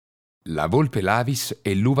La volpe Lavis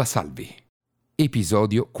e l'uva Salvi.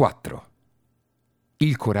 Episodio 4.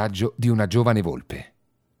 Il coraggio di una giovane volpe.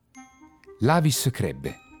 Lavis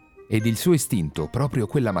crebbe ed il suo istinto, proprio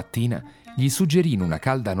quella mattina, gli suggerì in una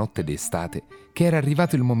calda notte d'estate che era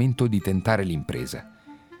arrivato il momento di tentare l'impresa.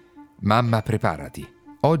 «Mamma, preparati,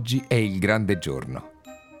 oggi è il grande giorno.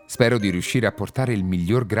 Spero di riuscire a portare il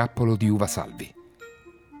miglior grappolo di uva Salvi».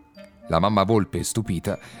 La mamma volpe,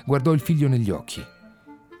 stupita, guardò il figlio negli occhi.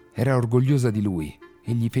 Era orgogliosa di lui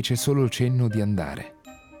e gli fece solo cenno di andare.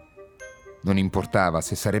 Non importava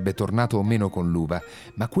se sarebbe tornato o meno con l'uva,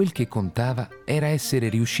 ma quel che contava era essere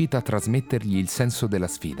riuscita a trasmettergli il senso della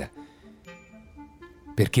sfida.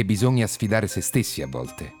 Perché bisogna sfidare se stessi a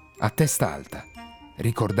volte, a testa alta,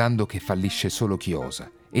 ricordando che fallisce solo chi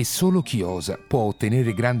osa, e solo chi osa può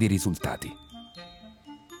ottenere grandi risultati.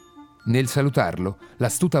 Nel salutarlo,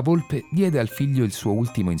 l'astuta volpe diede al figlio il suo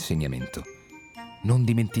ultimo insegnamento. Non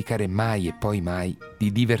dimenticare mai e poi mai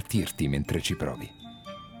di divertirti mentre ci provi.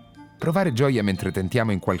 Provare gioia mentre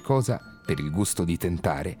tentiamo in qualcosa, per il gusto di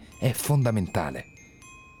tentare, è fondamentale.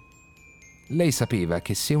 Lei sapeva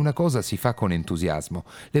che se una cosa si fa con entusiasmo,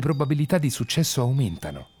 le probabilità di successo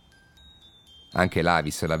aumentano. Anche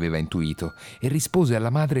Lavis l'aveva intuito e rispose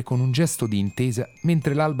alla madre con un gesto di intesa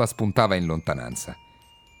mentre l'alba spuntava in lontananza.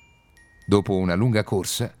 Dopo una lunga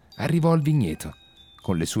corsa, arrivò al vigneto.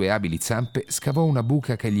 Con le sue abili zampe scavò una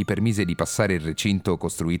buca che gli permise di passare il recinto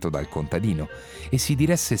costruito dal contadino e si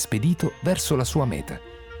diresse spedito verso la sua meta,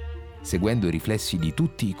 seguendo i riflessi di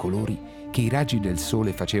tutti i colori che i raggi del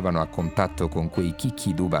sole facevano a contatto con quei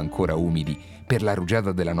chicchi d'uva ancora umidi per la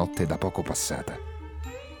rugiada della notte da poco passata.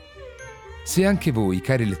 Se anche voi,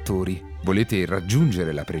 cari lettori, volete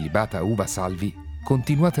raggiungere la prelibata uva Salvi,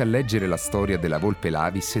 continuate a leggere la storia della volpe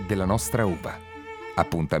Lavis e della nostra uva.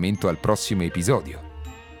 Appuntamento al prossimo episodio.